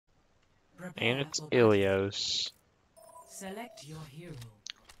And it's Ilios. Select your hero.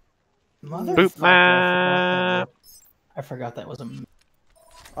 Boop map! I forgot that was a.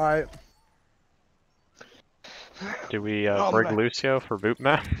 Alright. Do we brig Lucio for boot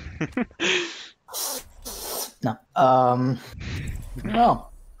map? No. No.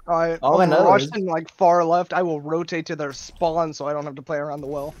 Alright, All I know is Russian, like far left, I will rotate to their spawn so I don't have to play around the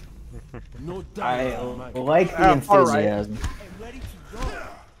well. I like the enthusiasm.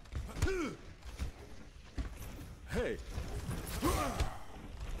 Hey.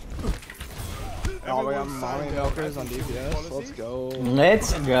 Oh, we got mommy milkers on DPS. Let's go.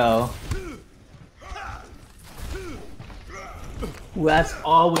 Let's go. Well, that's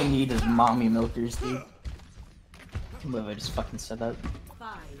all we need is mommy milkers, dude. What if I just fucking said that?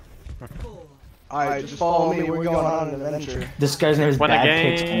 5, 4. Alright, just follow me. We're going on an adventure. This guy's name is Win a Bad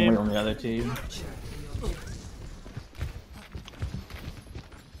Picks game. only on the other team.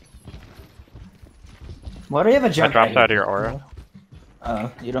 Why do you have a I jump? dropped out of your aura.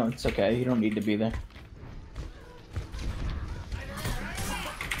 You don't. It's okay. You don't need to be there.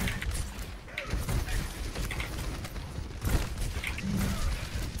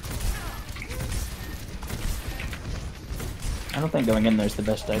 I don't think going in there is the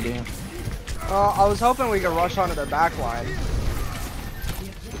best idea. I was hoping we could rush onto their back line.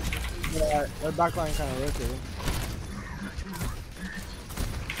 Yeah, their back line kind of risky.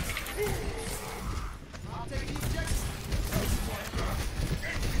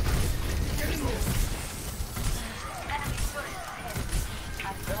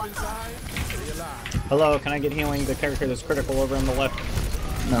 Hello, can I get healing? The character that's critical over on the left.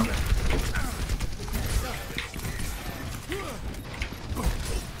 No.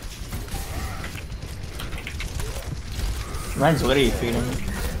 Ryan's, what are you feeding?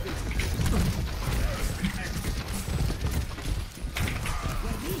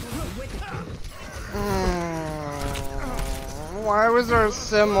 Why was there a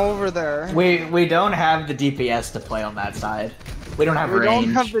sim over there? We don't have the DPS to play on that side. We don't have We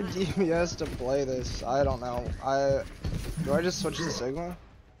range. don't have the DPS to play this. I don't know. Do I just switch to Sigma?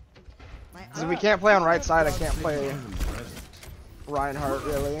 Because if we can't play on right side, I can't play Reinhardt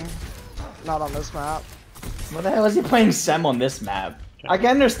really. Not on this map. What the hell is he playing Sem on this map? I can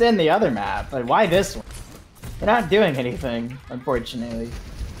understand the other map, but why this one? They're not doing anything, unfortunately.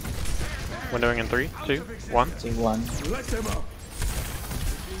 Windowing in 3, 2, 1. 2-1.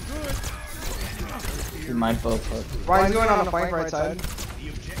 Be mindful of Ryan's going on the flank right side.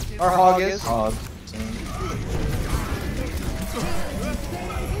 Our hog is. hog.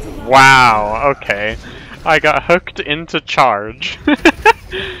 Wow, okay. I got hooked into charge.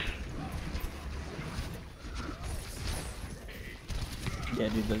 Yeah,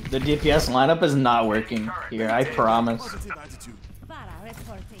 dude, the DPS lineup is not working here, I promise.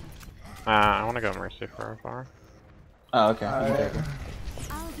 I want to go Mercy for far. Oh, okay. I'll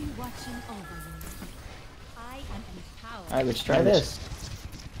be watching over you. I am empowered. Alright, let's try this.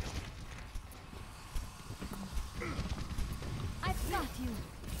 I've got you.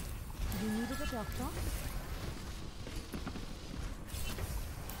 You needed a doctor?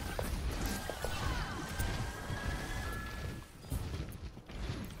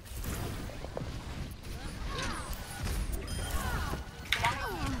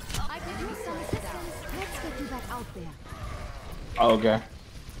 I could use some assistance. Let's get you back out there. Oh, okay.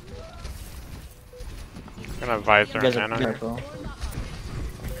 I'm gonna visor You guys and are nano. careful. Your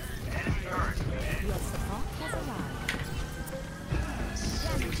support has arrived.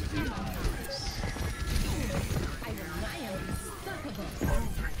 I am unstoppable.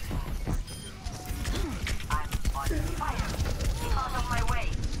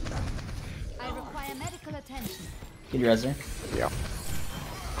 I require medical attention. Get your res there. Yeah.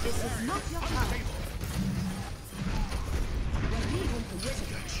 This is not your time.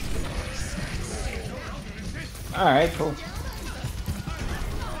 Alright, cool.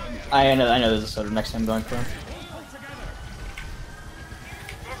 I know there's a soda next time I'm going for.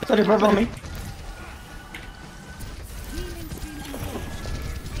 Soda purple on me.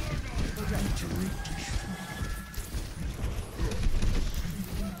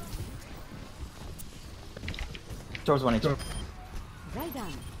 Towards 1 each. Right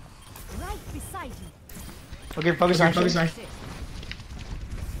on. Right beside you. Okay, focus on.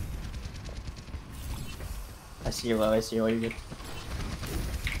 I see you low, you're good.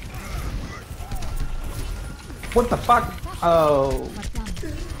 What the fuck? Oh.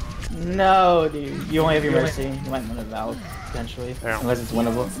 No, dude. You only have your mercy. You might want to Valve, potentially. Yeah. Unless it's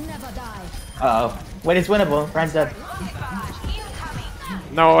winnable. Never die. Uh oh. Wait, it's winnable. Ryan's dead.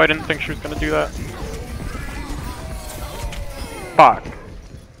 No, I didn't think she was gonna do that. Fuck.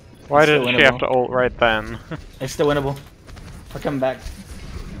 Why It's did still she have winnable. to ult right then? It's still winnable. We're coming back.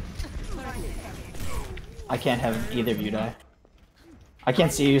 I can't have either of you die. I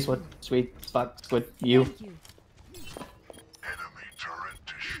can't see you, sweet spot, squid. You. Thank you. Enemy turret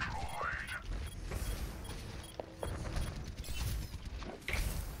destroyed.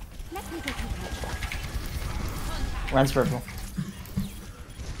 Let me get you touched. Runs purple.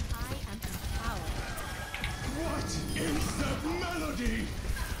 I am empowered. What is that melody?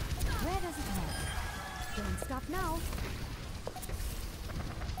 Where does it hurt? Don't stop now.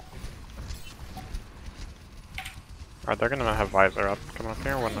 Alright, they're gonna have Visor up coming up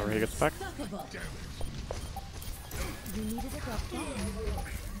here whenever he gets back. You needed a doctor.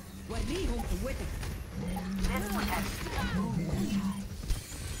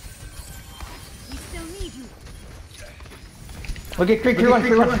 We still need you. Okay, quick,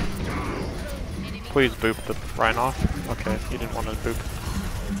 run. Please boop the Rhine off. Okay, he didn't want to boop.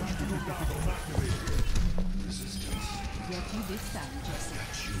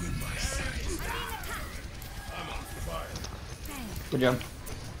 Good job.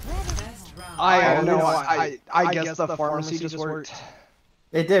 I guess the pharmacy just worked.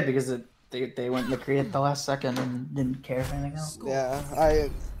 They did because they went McCree at the last second and didn't care for anything else. Yeah,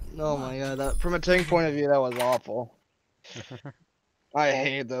 oh my god, that from a tank point of view, that was awful. I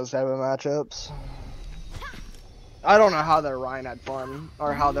hate those type of matchups. I don't know how their Ryan had fun,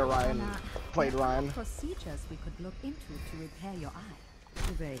 or how their Ryan played Ryan. Procedures we could look into to repair your eye.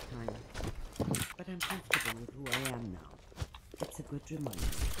 You're very kind. But I'm comfortable with who I am now. It's a good reminder.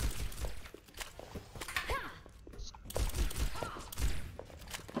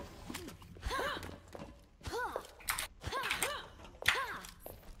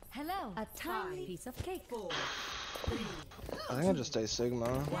 Hello. A tiny piece of cake. I think I just stay Sigma.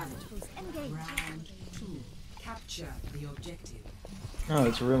 Engage. Round 2. Capture the objective. Oh,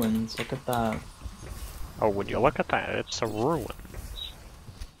 it's ruins. Look at that. Oh, would you look at that? It's a ruin.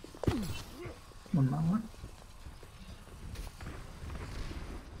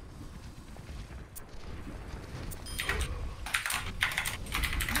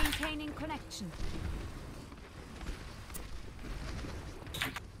 Maintaining connection.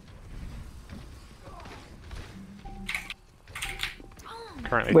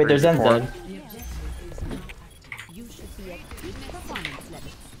 Currently Wait, there's 3v4. Zen dead. You should be at peak performance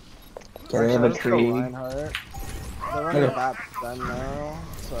levels. Okay, they have a Let's go tree. Reinhardt. They're running Okay. a Bap then now,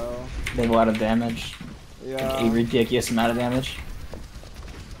 so They have a lot of damage. Like a yeah. ridiculous amount of damage.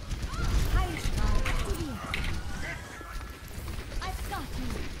 I've got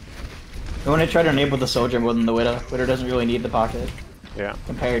you. I want to try to enable the soldier more than the Widow. Widow doesn't really need the pocket Yeah,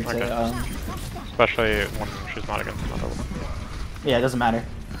 compared Okay. to especially when she's not against another one. yeah, it doesn't matter.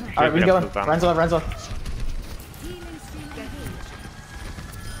 Alright, we against going. the Zen. Renzo. Healing stream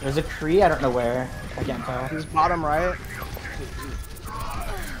engaged. There's a tree, I don't know where. I can't tell. He's bottom right.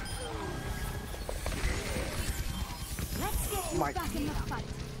 Let's get you My- back in the fight.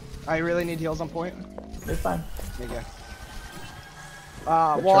 I really need heals on point. It's fine. Okay.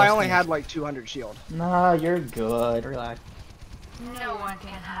 Well, I only had like 200 shield. Nah, you're good. Relax. No one can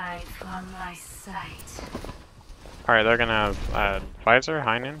hide from my sight. Alright, they're gonna have Visor,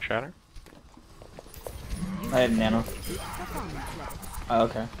 Heinen, Shatter. I have nano. Performance levels. Oh,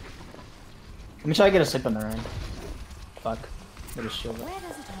 okay. Let me try to get a sip on the ring. Fuck. Get a shield up. Where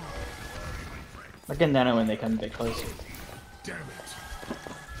does it hurt? I can nano when they come a bit close. Damn it.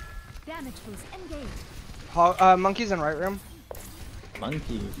 Damage boost engaged. Monkey's in right room.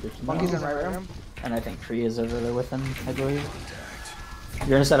 Monkey. Monkey's in right room. And I think Tree is over there with him, I believe. You're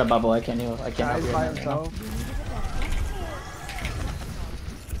gonna set a bubble, I can't heal. I can't help Guy's you by right now. himself.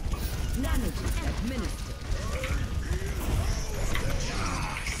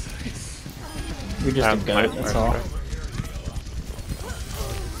 You're just a That's goat, my- that's all.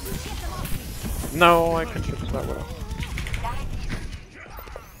 No, I can fix that well.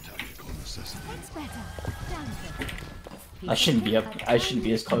 It's better. Down it. I shouldn't be up. I shouldn't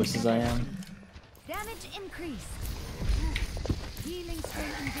be as close as I am. Damage increased. Healing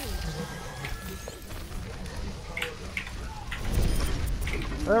stream engaged.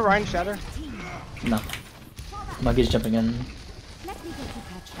 Ryan Shatter. No. Monkey's jumping in. Let me get you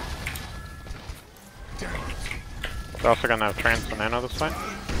patched up. They're also gonna have Trance and Nano this fight.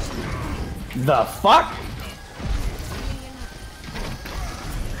 The fuck?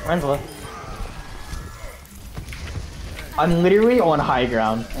 Renzla. I'm literally on high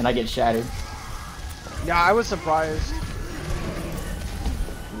ground and I get shattered. Yeah, I was surprised.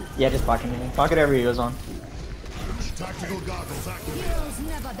 Yeah, just pocket me. Pocket whatever he goes on. Tactical goggles activated. Heroes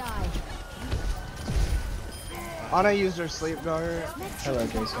never die. Ana used her sleep guard. Hello,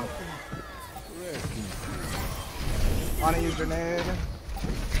 Jason. Ana used her nade.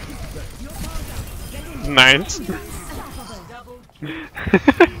 Nice.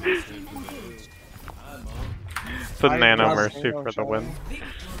 The Nano Mercy for the win.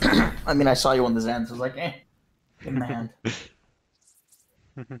 I mean, I saw you on the Zans. I was like, eh. Give him the hand.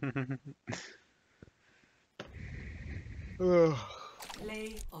 Ugh.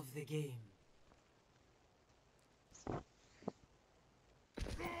 Play of the game.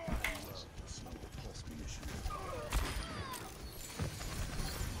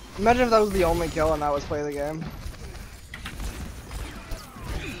 Imagine if that was the only kill and that was play of the game.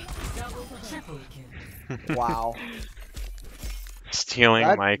 Triple kill. Wow. Stealing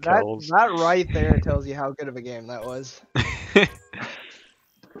my kills. That right there tells you how good of a game that was. Good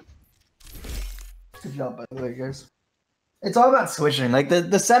job, by the way, guys. It's all about switching. Like,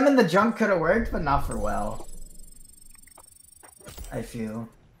 the Sem and the jump could have worked, but not for well. I feel.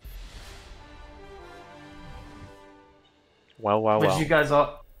 Well, well, But well. you guys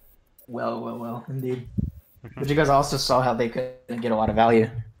all... Well, indeed. But you guys also saw how they couldn't get a lot of value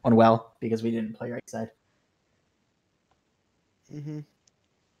on well, because we didn't play right side. Mm-hmm.